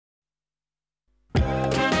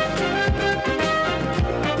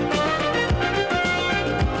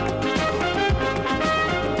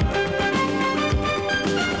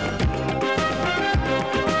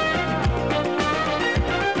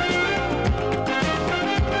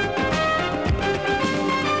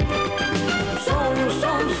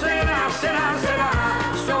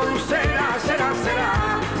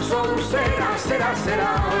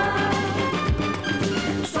será,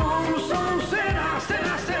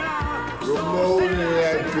 será. Good morning,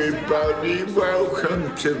 everybody.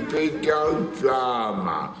 Welcome to Big Old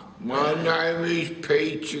Drama. My name is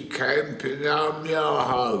Peter Kemp and I'm your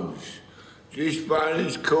host. This one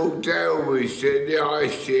is called Elvis at the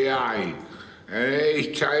ICA and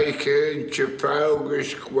he's taken in Trafalgar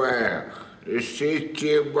Square, the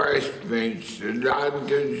city of Westminster,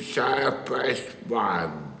 London South West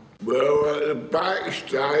 1. We're at the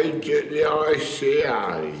backstage at the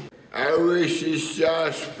ICA. Elvis has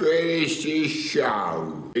just finished his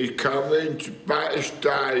show. He's coming to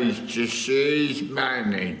backstage to see his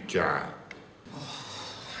manager.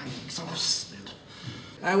 I'm exhausted.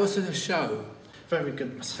 How was the show? Very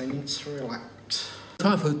good, but I need to relax.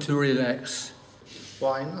 Time for to relax.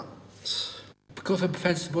 Why not? Because the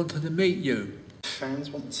fans wanted to meet you.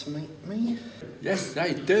 Fans want to meet me? Yes,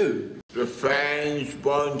 they do. The fans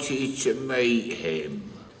wanted to meet him.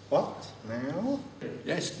 What? Now?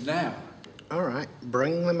 Yes, now. All right,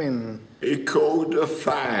 bring them in. He called the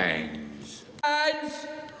fans. Fans!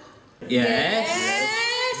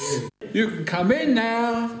 Yes? You can come in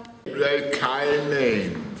now. They came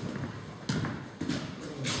in.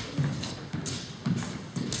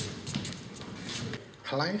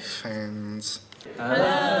 Hello, fans.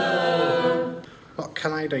 Hello. What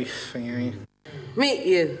can I do for you? Meet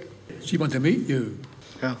you. She wants to meet you.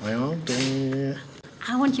 Yeah, they all do.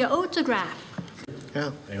 I want your autograph.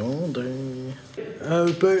 Yeah, they all do.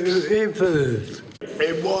 Oh, but in first.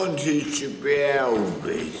 He wanted to be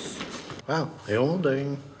Elvis. Well, they all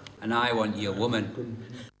do. And I want your woman.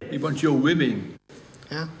 He wants your women.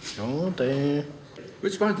 Yeah, they all do.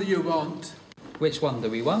 Which one do you want? Which one do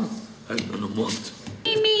we want? I'm gonna want.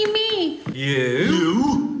 Me.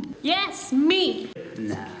 You? Yes, me.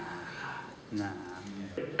 Nah.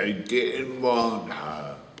 He didn't want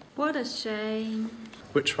her. What a shame.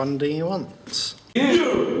 Which one do you want?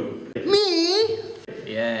 Me?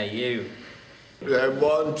 Yeah, you. They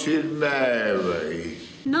wanted Mary.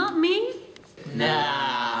 Not me.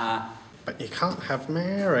 Nah. But you can't have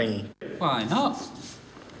Mary. Why not?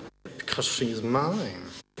 Because she's mine.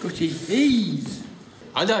 Because she's his.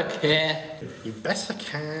 I don't care. You better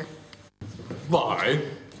care. Why?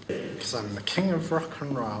 Because I'm the king of rock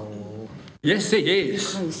and roll. Yes, he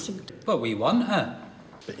is. But we want her.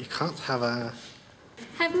 But you can't have her.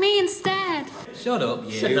 Have me instead. Shut up,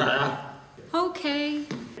 you. Okay.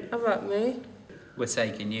 How about me? We're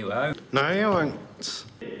taking you out. No, you won't.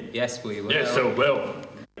 Yes, we will. Yes, I will.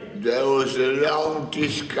 There was a long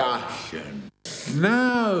discussion.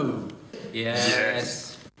 No.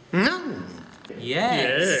 Yes. No.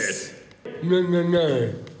 Yes.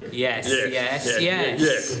 No. Yes.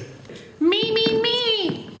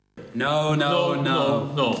 Me. No.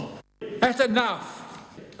 That's enough.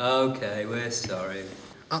 Okay, we're sorry.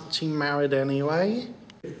 Aren't you married anyway?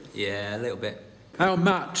 Yeah, a little bit. How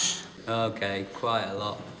much? Okay, quite a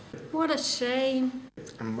lot. What a shame.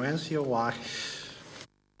 And where's your wife?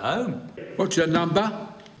 Home. What's your number?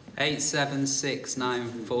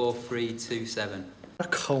 876944327. A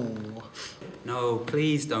call. No,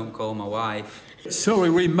 please don't call my wife. Sorry,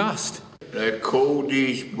 we must. They called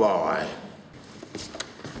his wife.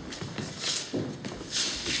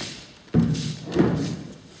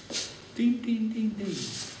 Ding.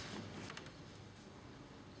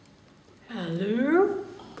 Hello?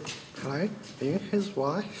 Hello? Are you his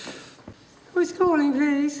wife? Who's calling,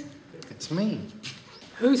 please? It's me,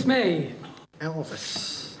 Who's me?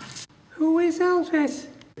 Elvis. Who is Elvis?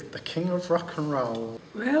 The king of rock and roll.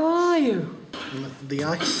 Where are you? I'm at the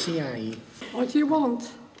ICA. What do you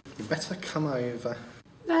want? You better come over.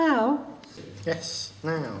 Now? Yes,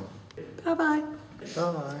 now. Bye-bye.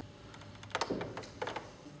 Bye.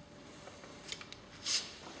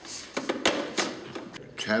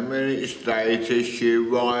 10 minutes later, she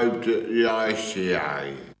arrived at the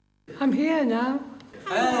ICA. I'm here now.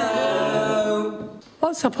 Hello.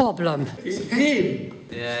 What's the problem? It's him.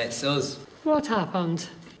 Yeah, it's us. What happened?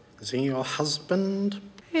 Is he your husband?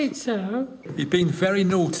 It's so. He's been very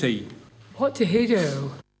naughty. What did he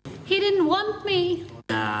do? He didn't want me.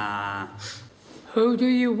 Nah. Who do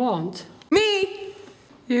you want? Me.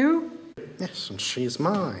 You? Yes, and she's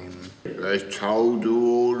mine. They told her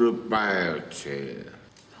all about it.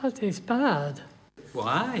 That is bad.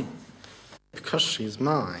 Why? Because she's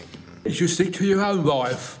mine. You should stick to your own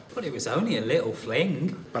wife. But it was only a little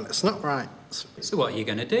fling. But it's not right. So what are you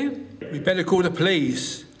going to do? We better call the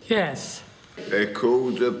police. Yes. They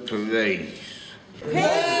called the police.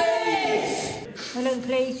 Hello,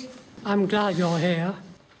 please. I'm glad you're here.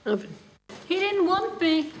 He didn't want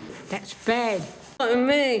me. That's bad. Not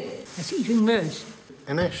me. That's even worse.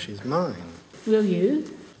 I know she's mine. Will you?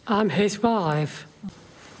 I'm his wife.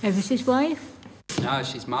 Elvis's wife? No,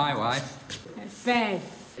 she's my wife. Bad.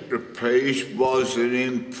 The police wasn't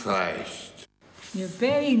impressed. You're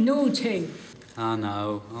very naughty. I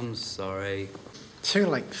know, I'm sorry. Too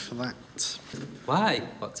late for that. Why?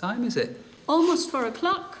 What time is it? Almost 4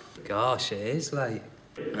 o'clock. Gosh, it is late.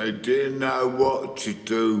 I didn't know what to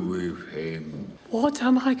do with him. What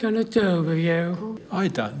am I going to do with you? I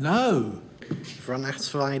don't know. You've run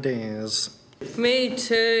out of ideas. Me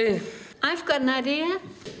too. I've got an idea.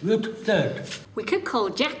 Look, Dad. We could call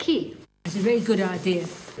Jackie. It's a very good idea.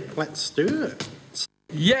 Let's do it.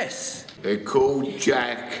 Yes. They're called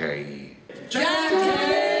Jackie.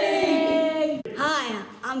 Hi,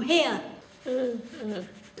 I'm here.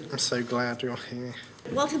 I'm so glad you're here.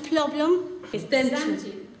 What a problem? It's dental.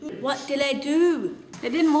 What did I do? They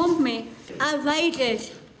didn't want me.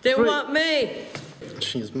 Outrageous. They want me.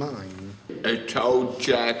 She's mine. I told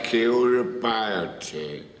Jackie all about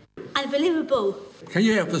it. Unbelievable. Can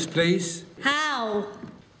you help us, please? How?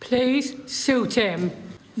 Please suit him.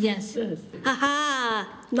 Yes. Ha-ha.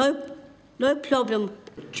 No problem.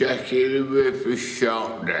 Jackie the Ripper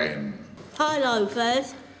shot them. Hello,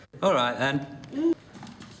 first. All right, then.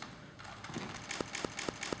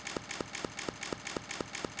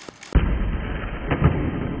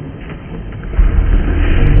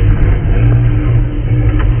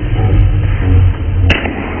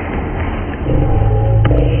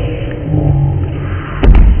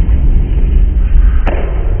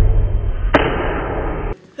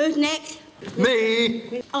 Who's next?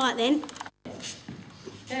 Me. All right, then.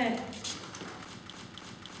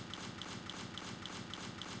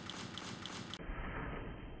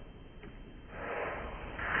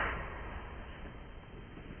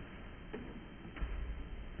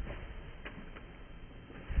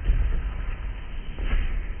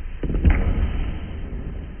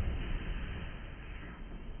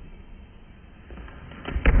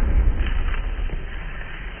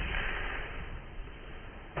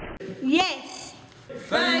 Yes.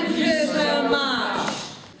 Thank you so much.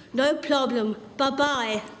 No problem.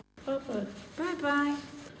 Bye-bye. Bye-bye.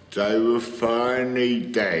 They were finally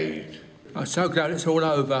dead. I'm so glad it's all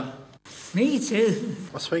over. Me too.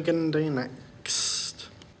 What are we going to do next?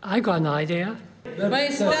 I got an idea.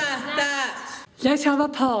 Where's that? Let's have a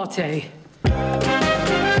party.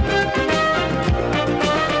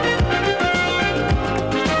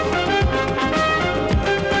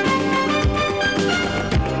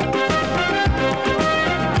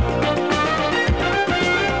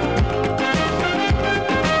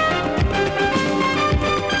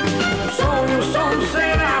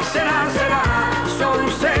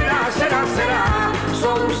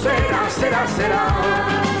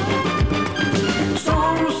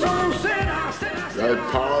 They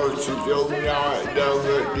parted all night long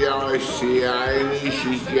at the ICA and this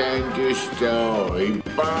is the end of the story.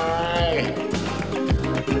 Bye!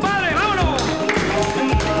 ¡Vale, vámonos!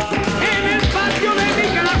 En el patio de mi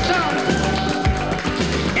casa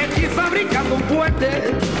estoy fabricando un puente.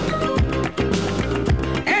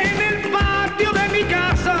 En el patio de mi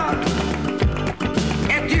casa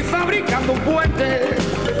estoy fabricando un puente.